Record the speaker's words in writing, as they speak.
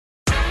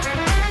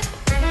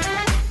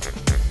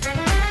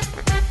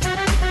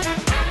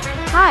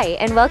Hi,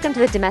 and welcome to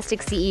the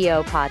Domestic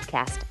CEO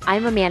podcast.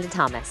 I'm Amanda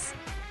Thomas.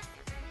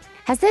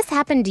 Has this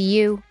happened to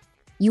you?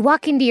 You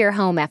walk into your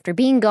home after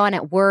being gone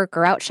at work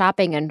or out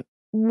shopping and,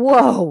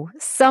 whoa,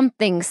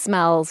 something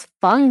smells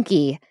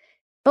funky.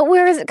 But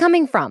where is it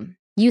coming from?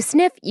 You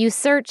sniff, you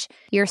search,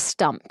 you're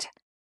stumped.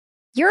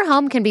 Your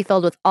home can be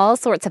filled with all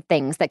sorts of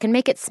things that can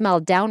make it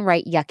smell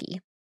downright yucky.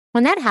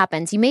 When that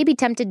happens, you may be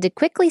tempted to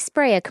quickly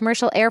spray a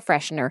commercial air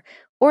freshener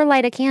or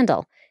light a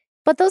candle,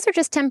 but those are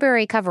just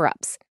temporary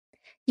cover-ups.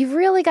 You've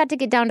really got to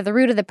get down to the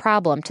root of the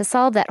problem to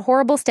solve that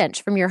horrible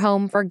stench from your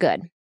home for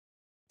good.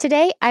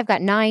 Today, I've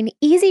got 9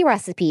 easy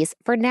recipes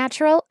for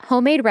natural,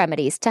 homemade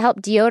remedies to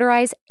help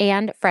deodorize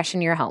and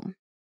freshen your home.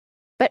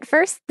 But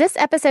first, this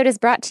episode is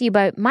brought to you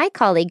by my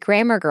colleague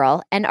Grammar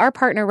Girl and our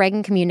partner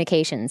Reagan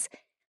Communications.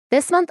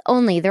 This month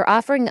only, they're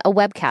offering a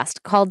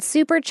webcast called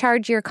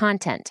Supercharge Your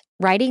Content,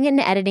 Writing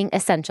and Editing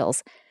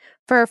Essentials.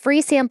 For a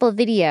free sample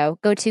video,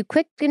 go to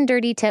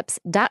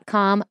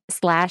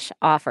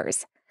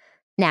quickanddirtytips.com/offers.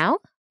 Now,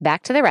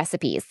 back to the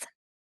recipes.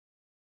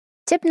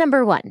 Tip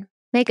number 1.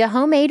 Make a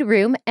homemade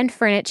room and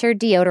furniture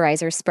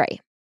deodorizer spray.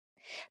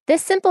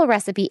 This simple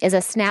recipe is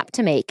a snap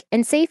to make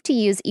and safe to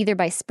use either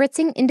by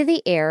spritzing into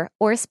the air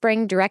or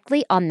spraying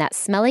directly on that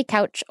smelly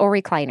couch or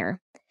recliner.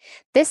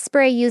 This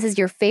spray uses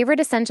your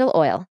favorite essential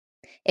oil.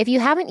 If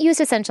you haven't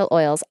used essential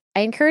oils, I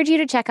encourage you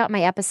to check out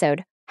my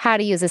episode, How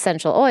to Use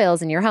Essential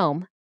Oils in Your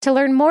Home, to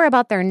learn more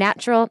about their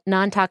natural,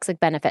 non-toxic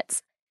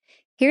benefits.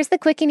 Here's the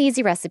quick and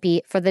easy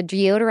recipe for the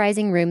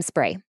deodorizing room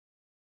spray.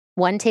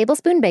 1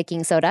 tablespoon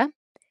baking soda,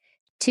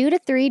 2 to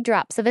 3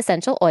 drops of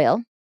essential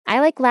oil.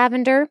 I like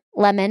lavender,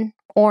 lemon,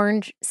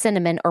 orange,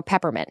 cinnamon, or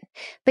peppermint,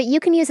 but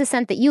you can use a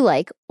scent that you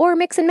like or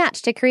mix and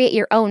match to create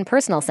your own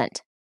personal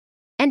scent.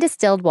 And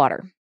distilled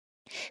water.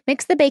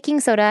 Mix the baking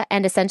soda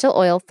and essential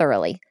oil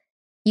thoroughly.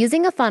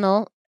 Using a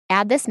funnel,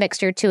 add this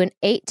mixture to an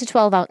 8 to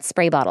 12 ounce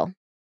spray bottle.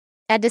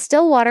 Add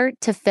distilled water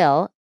to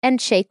fill and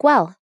shake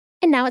well.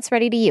 And now it's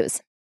ready to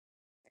use.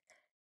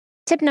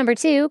 Tip number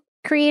 2,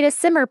 create a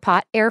simmer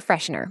pot air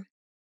freshener.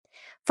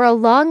 For a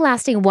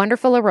long-lasting,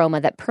 wonderful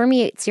aroma that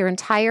permeates your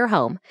entire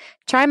home,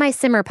 try my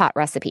simmer pot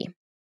recipe.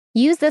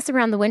 Use this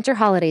around the winter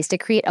holidays to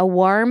create a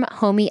warm,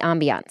 homey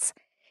ambiance.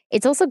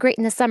 It's also great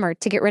in the summer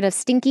to get rid of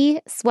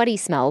stinky, sweaty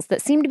smells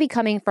that seem to be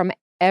coming from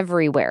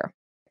everywhere.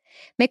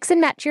 Mix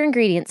and match your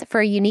ingredients for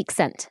a unique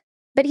scent.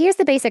 But here's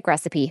the basic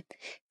recipe.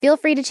 Feel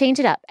free to change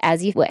it up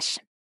as you wish.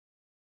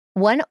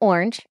 1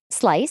 orange,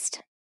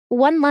 sliced.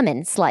 1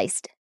 lemon,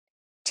 sliced.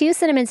 2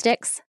 cinnamon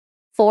sticks.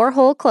 4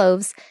 whole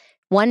cloves.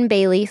 1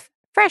 bay leaf,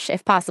 fresh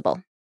if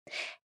possible.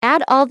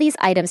 Add all these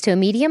items to a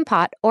medium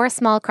pot or a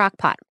small crock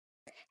pot.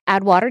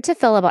 Add water to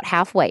fill about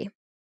halfway.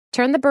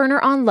 Turn the burner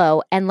on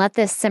low and let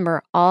this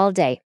simmer all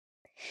day.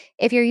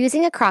 If you're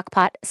using a crock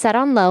pot, set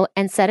on low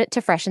and set it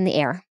to freshen the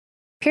air.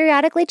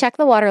 Periodically check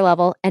the water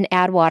level and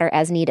add water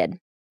as needed.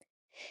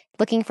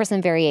 Looking for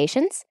some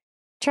variations?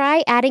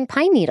 Try adding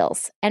pine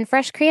needles and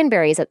fresh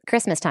cranberries at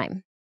Christmas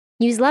time.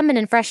 Use lemon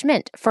and fresh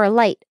mint for a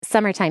light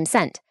summertime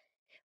scent.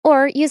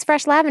 Or use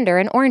fresh lavender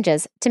and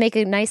oranges to make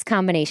a nice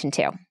combination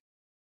too.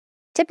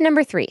 Tip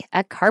number 3,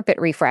 a carpet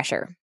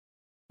refresher.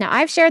 Now,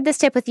 I've shared this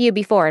tip with you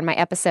before in my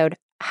episode,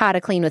 How to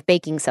Clean with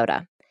Baking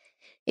Soda.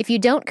 If you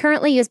don't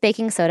currently use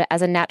baking soda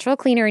as a natural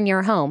cleaner in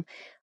your home,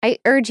 I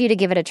urge you to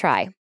give it a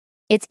try.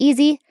 It's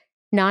easy,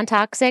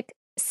 non-toxic,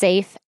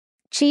 safe,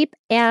 cheap,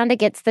 and it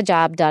gets the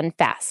job done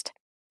fast.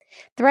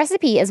 The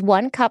recipe is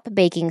 1 cup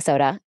baking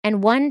soda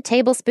and 1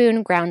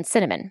 tablespoon ground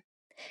cinnamon.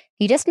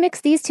 You just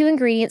mix these 2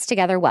 ingredients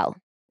together well.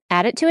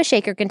 Add it to a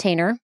shaker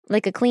container,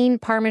 like a clean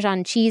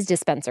Parmesan cheese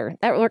dispenser.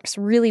 That works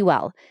really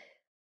well.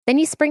 Then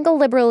you sprinkle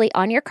liberally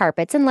on your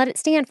carpets and let it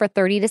stand for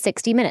 30 to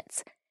 60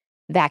 minutes.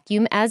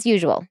 Vacuum as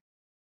usual.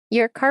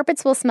 Your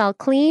carpets will smell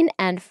clean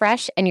and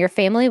fresh, and your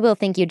family will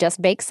think you just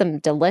baked some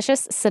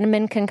delicious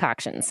cinnamon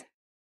concoctions.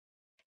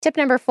 Tip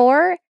number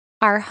 4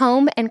 are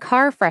home and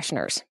car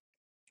fresheners.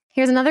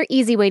 Here's another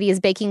easy way to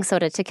use baking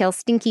soda to kill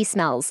stinky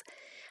smells.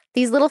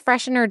 These little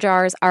freshener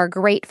jars are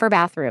great for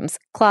bathrooms,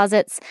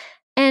 closets,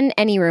 and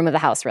any room of the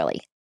house,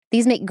 really.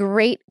 These make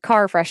great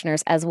car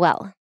fresheners as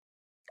well.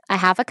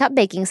 1/2 cup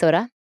baking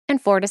soda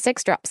and 4 to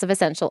 6 drops of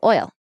essential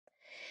oil.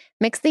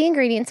 Mix the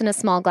ingredients in a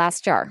small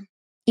glass jar.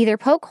 Either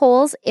poke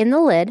holes in the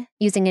lid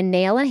using a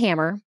nail and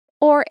hammer,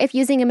 or if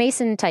using a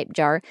mason-type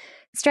jar,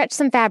 stretch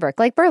some fabric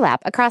like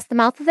burlap across the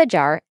mouth of the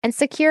jar and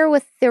secure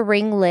with the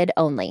ring lid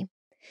only.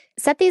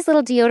 Set these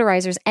little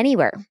deodorizers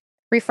anywhere.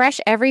 Refresh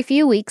every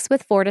few weeks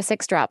with 4 to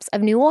 6 drops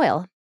of new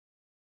oil.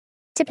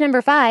 Tip number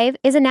 5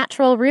 is a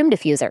natural room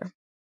diffuser.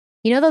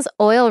 You know those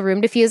oil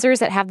room diffusers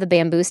that have the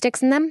bamboo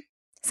sticks in them?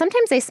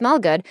 Sometimes they smell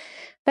good,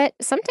 but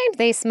sometimes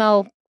they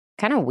smell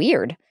kind of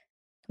weird.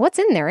 What's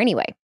in there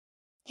anyway?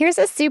 Here's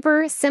a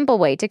super simple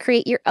way to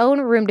create your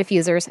own room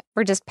diffusers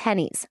for just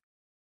pennies.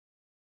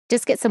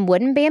 Just get some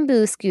wooden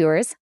bamboo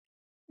skewers,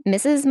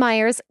 Mrs.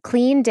 Meyer's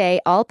Clean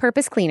Day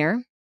all-purpose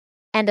cleaner,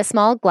 and a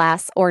small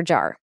glass or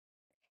jar.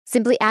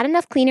 Simply add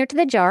enough cleaner to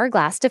the jar or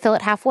glass to fill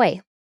it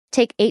halfway.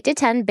 Take 8 to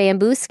 10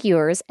 bamboo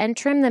skewers and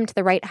trim them to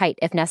the right height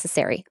if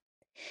necessary.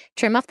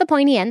 Trim off the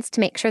pointy ends to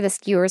make sure the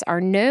skewers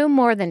are no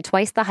more than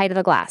twice the height of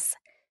the glass.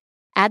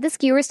 Add the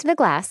skewers to the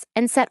glass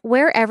and set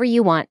wherever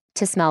you want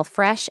to smell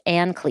fresh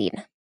and clean.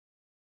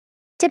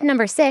 Tip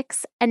number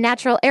 6, a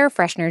natural air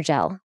freshener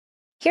gel.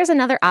 Here's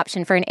another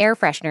option for an air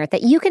freshener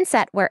that you can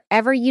set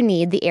wherever you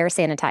need the air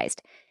sanitized.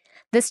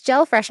 This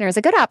gel freshener is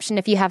a good option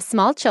if you have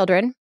small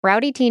children,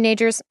 rowdy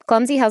teenagers,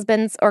 clumsy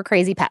husbands, or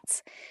crazy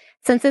pets.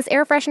 Since this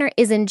air freshener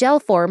is in gel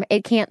form,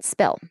 it can't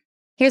spill.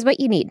 Here's what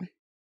you need: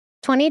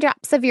 20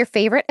 drops of your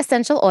favorite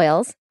essential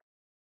oils,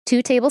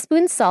 2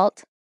 tablespoons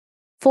salt,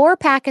 4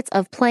 packets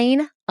of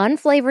plain,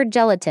 unflavored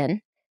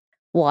gelatin,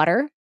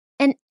 water,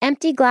 and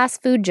empty glass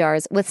food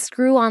jars with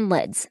screw-on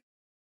lids.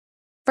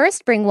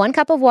 First, bring 1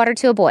 cup of water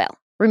to a boil.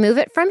 Remove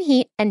it from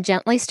heat and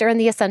gently stir in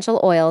the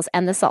essential oils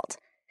and the salt.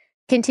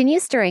 Continue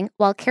stirring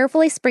while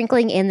carefully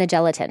sprinkling in the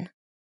gelatin.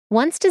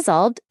 Once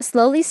dissolved,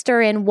 slowly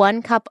stir in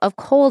 1 cup of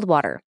cold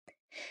water.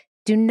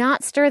 Do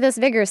not stir this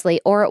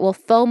vigorously or it will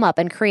foam up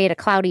and create a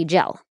cloudy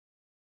gel.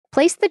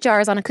 Place the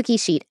jars on a cookie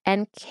sheet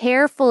and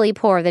carefully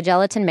pour the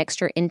gelatin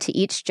mixture into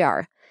each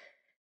jar.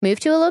 Move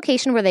to a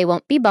location where they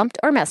won't be bumped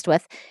or messed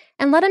with,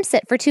 and let them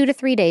sit for 2 to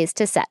 3 days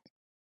to set.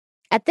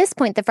 At this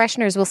point, the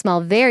fresheners will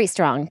smell very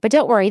strong, but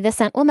don't worry, the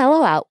scent will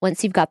mellow out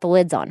once you've got the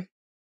lids on.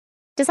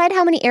 Decide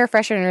how many air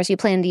fresheners you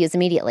plan to use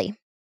immediately.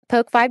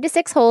 Poke 5 to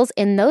 6 holes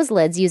in those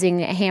lids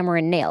using a hammer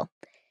and nail.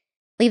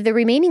 Leave the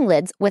remaining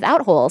lids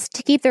without holes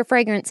to keep their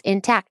fragrance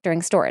intact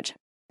during storage.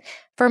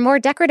 For a more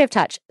decorative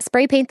touch,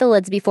 spray paint the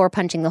lids before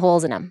punching the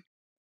holes in them.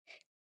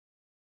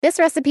 This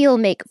recipe will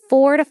make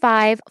 4 to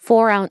 5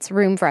 4-ounce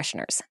room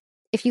fresheners.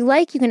 If you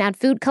like, you can add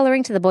food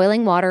coloring to the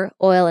boiling water,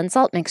 oil, and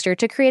salt mixture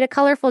to create a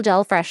colorful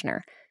gel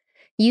freshener.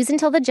 Use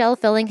until the gel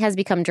filling has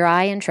become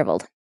dry and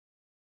shriveled.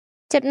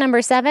 Tip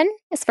number 7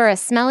 is for a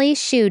smelly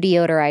shoe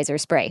deodorizer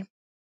spray.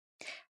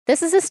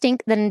 This is a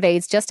stink that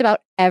invades just about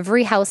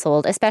every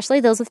household, especially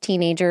those with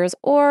teenagers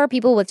or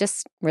people with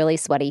just really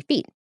sweaty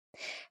feet.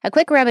 A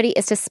quick remedy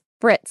is to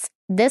spritz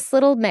this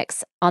little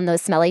mix on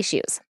those smelly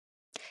shoes.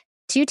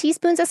 2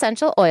 teaspoons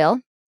essential oil,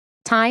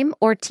 thyme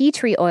or tea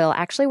tree oil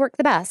actually work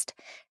the best,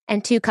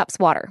 and 2 cups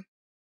water.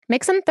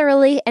 Mix them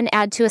thoroughly and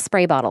add to a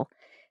spray bottle.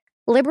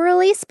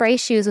 Liberally spray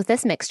shoes with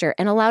this mixture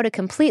and allow to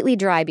completely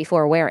dry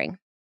before wearing.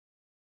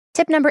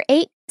 Tip number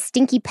 8,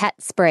 stinky pet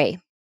spray.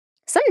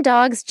 Some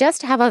dogs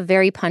just have a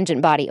very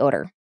pungent body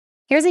odor.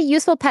 Here's a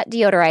useful pet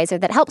deodorizer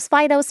that helps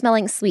Fido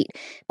smelling sweet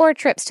or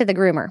trips to the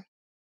groomer.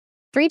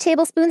 3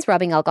 tablespoons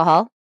rubbing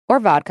alcohol, or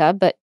vodka,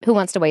 but who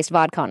wants to waste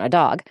vodka on a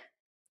dog?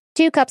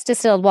 2 cups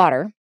distilled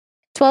water,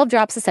 12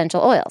 drops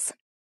essential oils.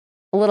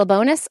 A little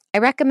bonus, I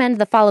recommend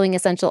the following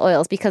essential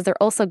oils because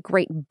they're also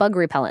great bug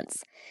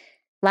repellents.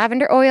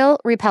 Lavender oil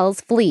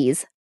repels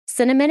fleas,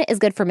 cinnamon is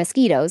good for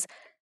mosquitoes,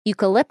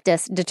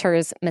 eucalyptus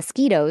deters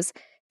mosquitoes,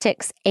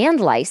 ticks, and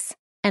lice,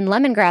 and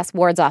lemongrass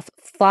wards off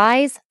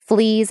flies,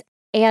 fleas,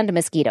 and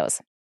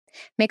mosquitoes.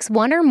 Mix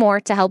 1 or more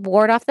to help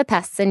ward off the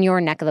pests in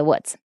your neck of the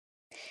woods.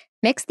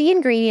 Mix the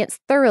ingredients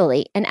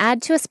thoroughly and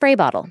add to a spray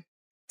bottle.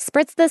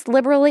 Spritz this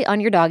liberally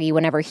on your doggy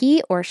whenever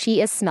he or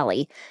she is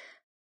smelly.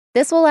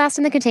 This will last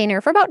in the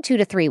container for about 2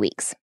 to 3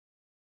 weeks.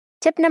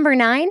 Tip number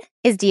 9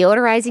 is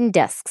deodorizing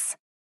discs.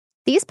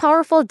 These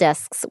powerful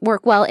discs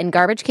work well in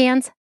garbage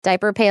cans,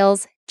 diaper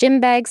pails, gym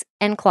bags,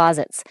 and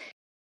closets.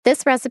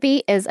 This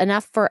recipe is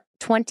enough for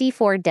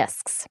 24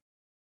 discs.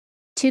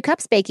 2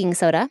 cups baking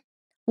soda,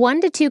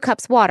 1 to 2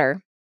 cups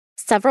water,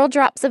 several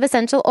drops of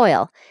essential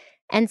oil,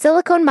 and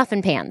silicone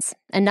muffin pans,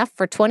 enough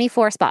for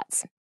 24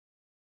 spots.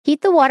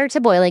 Heat the water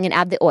to boiling and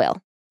add the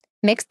oil.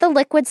 Mix the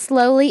liquid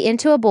slowly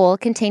into a bowl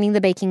containing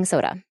the baking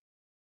soda.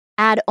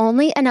 Add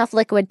only enough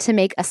liquid to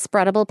make a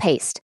spreadable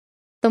paste.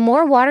 The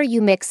more water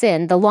you mix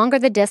in, the longer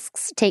the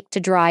discs take to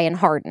dry and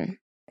harden.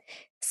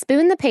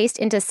 Spoon the paste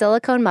into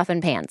silicone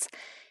muffin pans.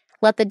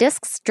 Let the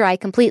discs dry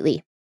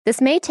completely.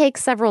 This may take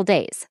several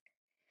days.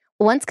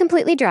 Once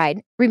completely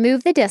dried,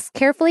 remove the discs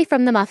carefully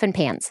from the muffin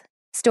pans.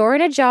 Store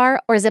in a jar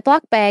or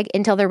Ziploc bag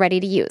until they're ready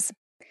to use.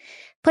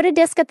 Put a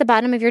disc at the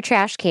bottom of your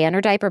trash can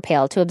or diaper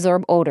pail to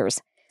absorb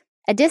odors.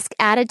 A disc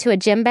added to a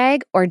gym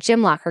bag or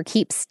gym locker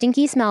keeps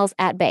stinky smells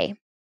at bay.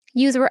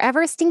 Use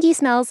wherever stinky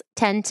smells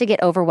tend to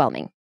get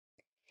overwhelming.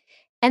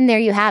 And there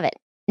you have it.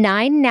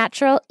 9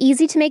 natural,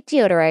 easy-to-make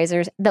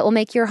deodorizers that will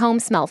make your home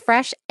smell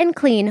fresh and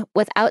clean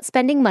without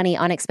spending money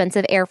on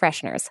expensive air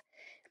fresheners.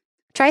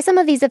 Try some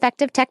of these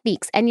effective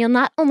techniques and you'll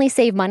not only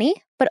save money,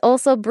 but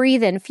also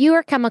breathe in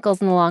fewer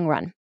chemicals in the long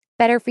run.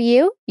 Better for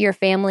you, your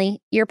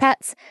family, your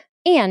pets,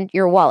 and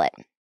your wallet.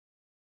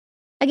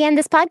 Again,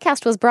 this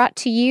podcast was brought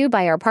to you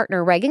by our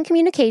partner Reagan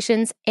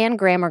Communications and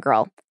Grammar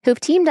Girl, who've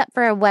teamed up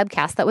for a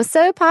webcast that was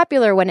so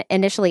popular when it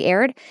initially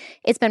aired,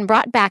 it's been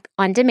brought back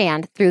on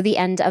demand through the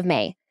end of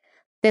May.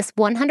 This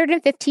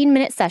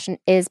 115-minute session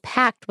is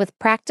packed with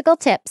practical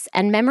tips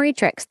and memory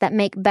tricks that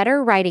make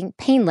better writing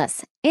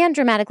painless and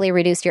dramatically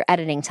reduce your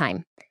editing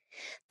time.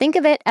 Think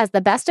of it as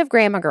the best of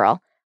Grammar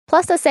Girl,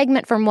 plus a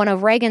segment from one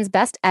of Reagan's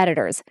best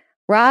editors,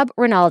 Rob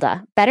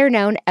Rinalda, better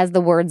known as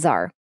the Word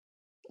Czar.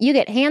 You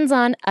get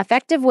hands-on,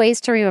 effective ways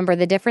to remember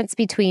the difference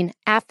between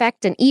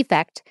affect and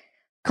effect,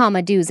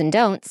 do's and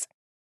don'ts,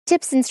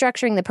 tips in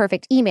structuring the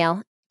perfect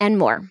email, and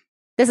more.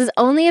 This is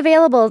only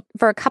available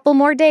for a couple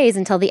more days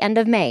until the end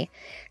of May.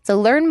 So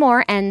learn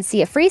more and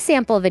see a free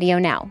sample video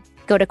now.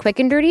 Go to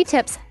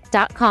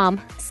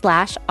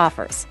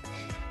quickanddirtytips.com/offers.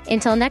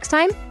 Until next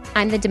time,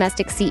 I'm the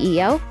Domestic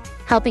CEO,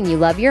 helping you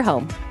love your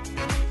home.